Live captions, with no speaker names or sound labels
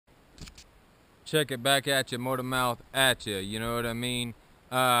Check it back at you, Motomouth at you. You know what I mean?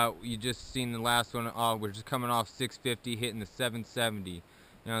 You just seen the last one. We're just coming off 650, hitting the 770. You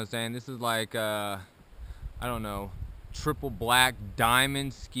know what I'm saying? This is like I don't know, triple black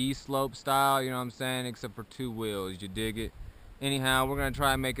diamond ski slope style. You know what I'm saying? Except for two wheels. You dig it? Anyhow, we're gonna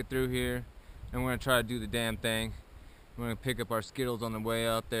try and make it through here, and we're gonna try to do the damn thing. We're gonna pick up our Skittles on the way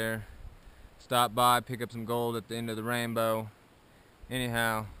out there. Stop by, pick up some gold at the end of the rainbow.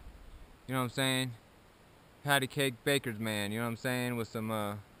 Anyhow. You know what I'm saying? Patty cake baker's man, you know what I'm saying? With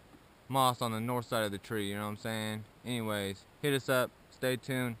some moss on the north side of the tree, you know what I'm saying? Anyways, hit us up, stay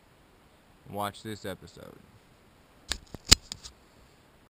tuned, and watch this episode.